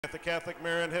The Catholic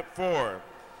Marion, hip 4.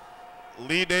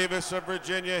 Lee Davis of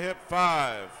Virginia, hip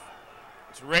 5.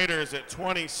 It's Raiders at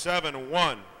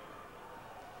 27-1.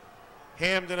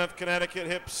 Hamden of Connecticut,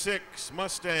 hip 6.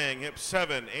 Mustang, hip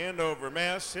 7. Andover,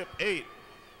 Mass, hip 8.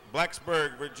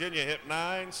 Blacksburg, Virginia, hip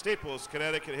 9. Staples,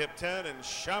 Connecticut, hip 10. And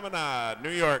Chaminade, New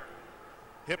York,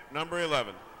 hip number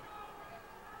 11.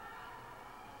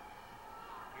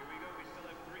 Here we go. We still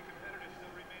have 3 competitors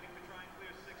still remaining to try and clear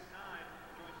 6'9".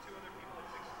 Joins 2 other people at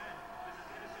 6'10". This is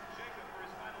Innocent Jacob for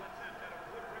his final attempt out of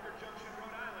Wood River Junction,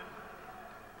 Rhode Island.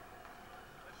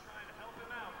 Let's try and help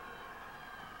him out.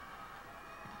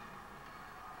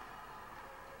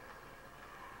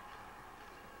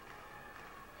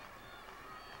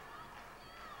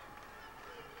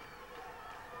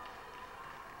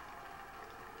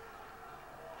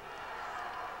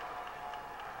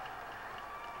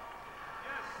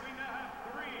 We now have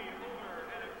 3 over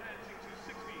and advancing to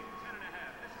 6 feet,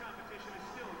 10.5. This competition is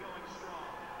still going strong.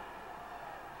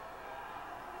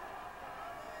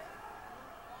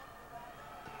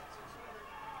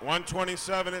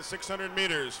 .127 at 600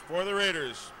 meters for the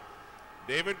Raiders.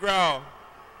 David Grau.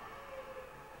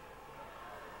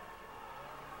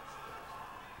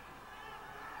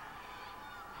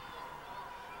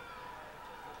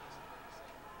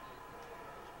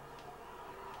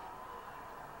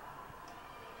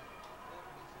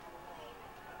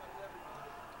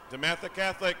 DeMatha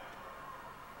Catholic.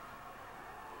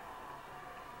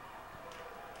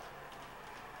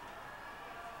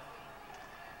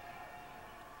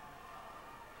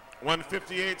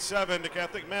 .158.7 to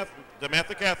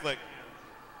DeMatha Catholic.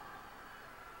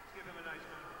 Let's give him a nice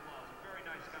round of applause. A very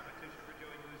nice competition for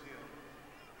Joey Muzio.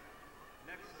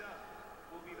 Next up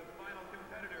will be the final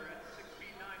competitor at 6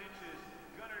 feet 9 inches,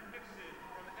 Gunnar Nixon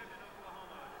from Edmond,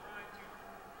 Oklahoma, trying to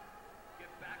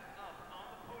get back up on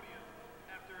the podium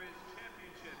after his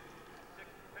championship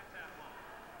pentathlon.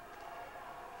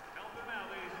 Help him out,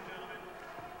 ladies and gentlemen.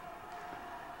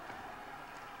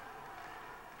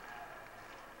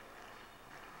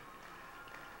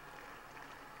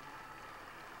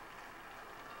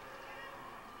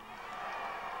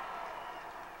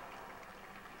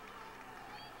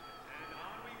 And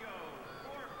on we go.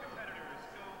 4 competitors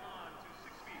go on to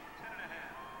 6 feet,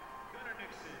 10.5. Gunnar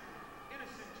Nixon,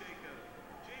 Innocent Jacob,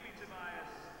 Jamie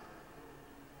Tobias,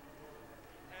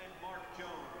 and Mark Jones.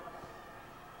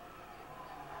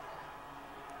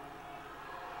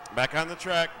 Back on the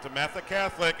track, DeMatha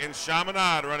Catholic and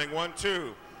Chaminade running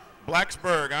 1-2.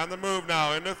 Blacksburg on the move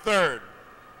now into third.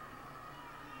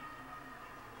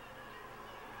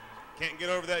 Can't get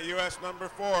over that U.S. number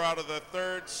 4 out of the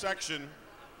third section.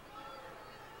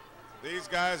 These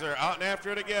guys are out and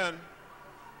after it again.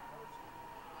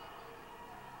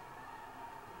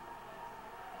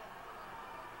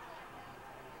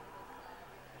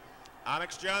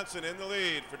 Onyx Johnson in the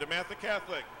lead for DeMatha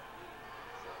Catholic.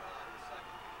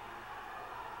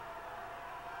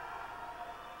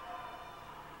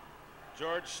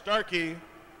 George Starkey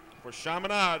for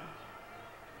Chaminade.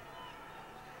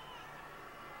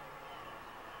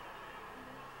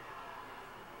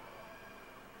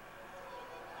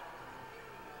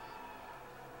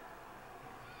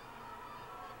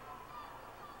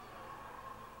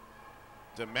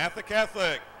 DeMatha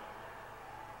Catholic.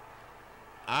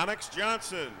 Onyx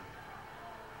Johnson.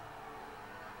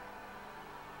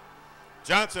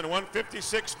 Johnson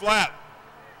 156 flat.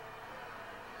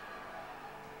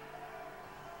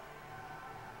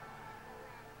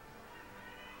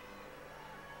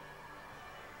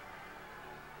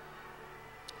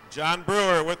 John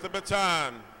Brewer with the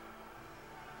baton.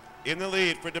 In the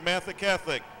lead for DeMatha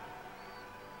Catholic.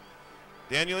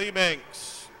 Daniel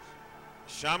Ebanks.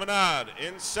 Chaminade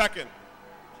in second.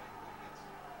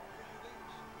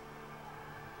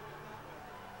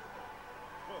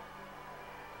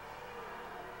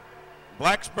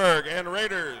 Blacksburg and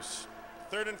Raiders,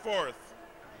 third and fourth.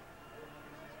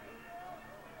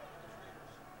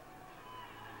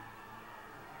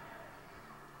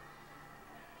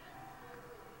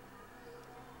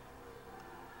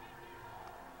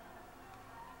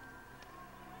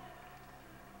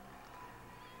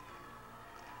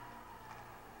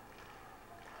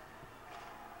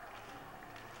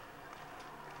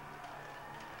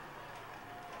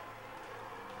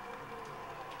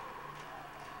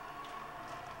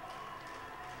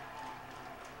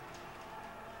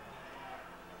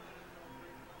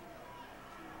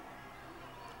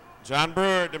 John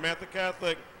Brewer, DeMatha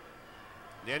Catholic.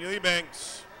 Daniel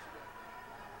Ebanks.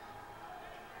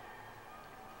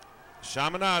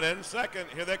 Chaminade in second.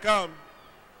 Here they come.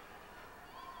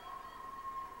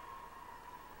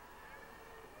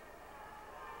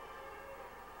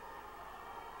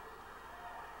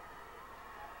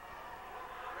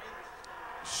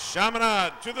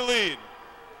 Chaminade to the lead.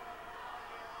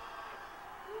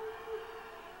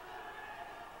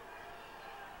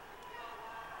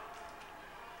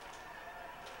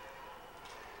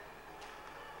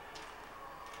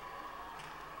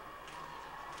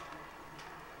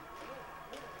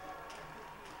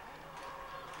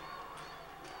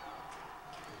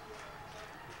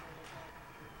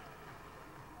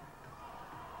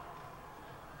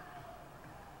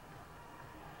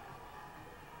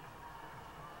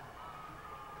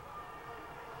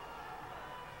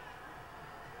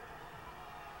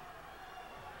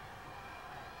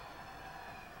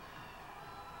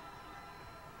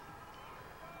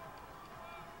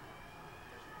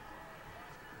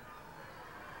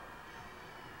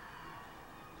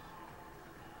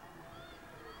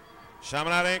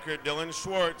 Chaminade anchor, Dylan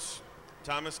Schwartz,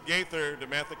 Thomas Gaither,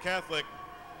 DeMatha Catholic.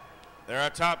 They're our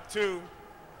top two.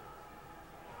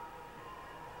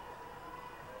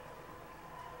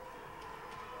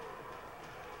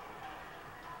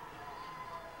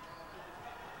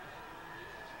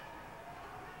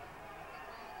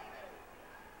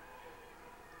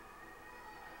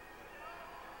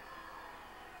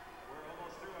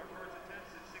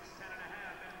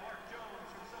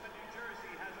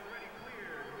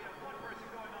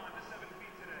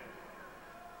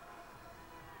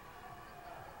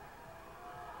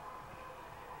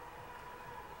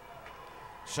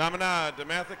 Chaminade,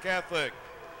 DeMatha Catholic.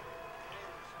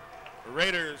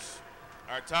 Raiders,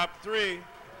 our top three.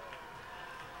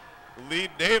 Lee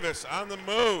Davis on the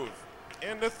move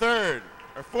into third,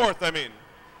 or fourth, I mean.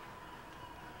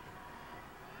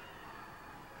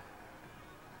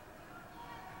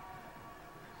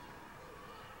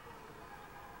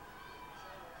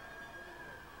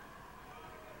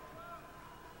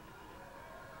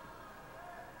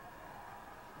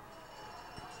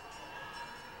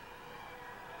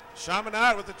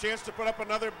 Chaminade with a chance to put up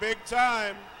another big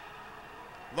time.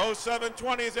 Low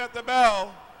 720s at the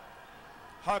bell.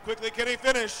 How quickly can he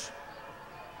finish?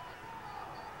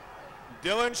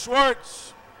 Dylan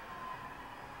Schwartz.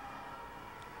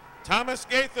 Thomas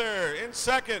Gaither in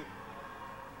second.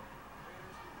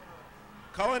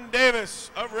 Cullen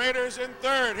Davis of Raiders in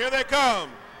third. Here they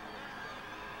come.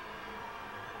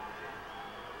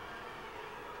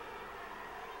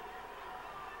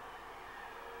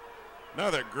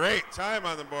 Another great time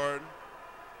on the board.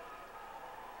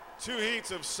 Two heats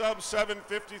of sub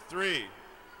 753.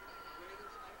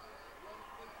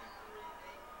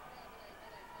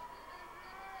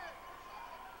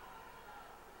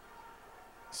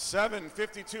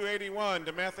 $752.81,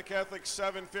 DeMatha Catholic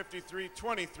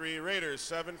 753.23, Raiders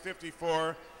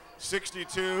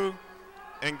 754.62.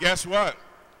 And guess what?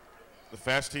 The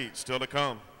fast heat still to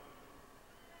come.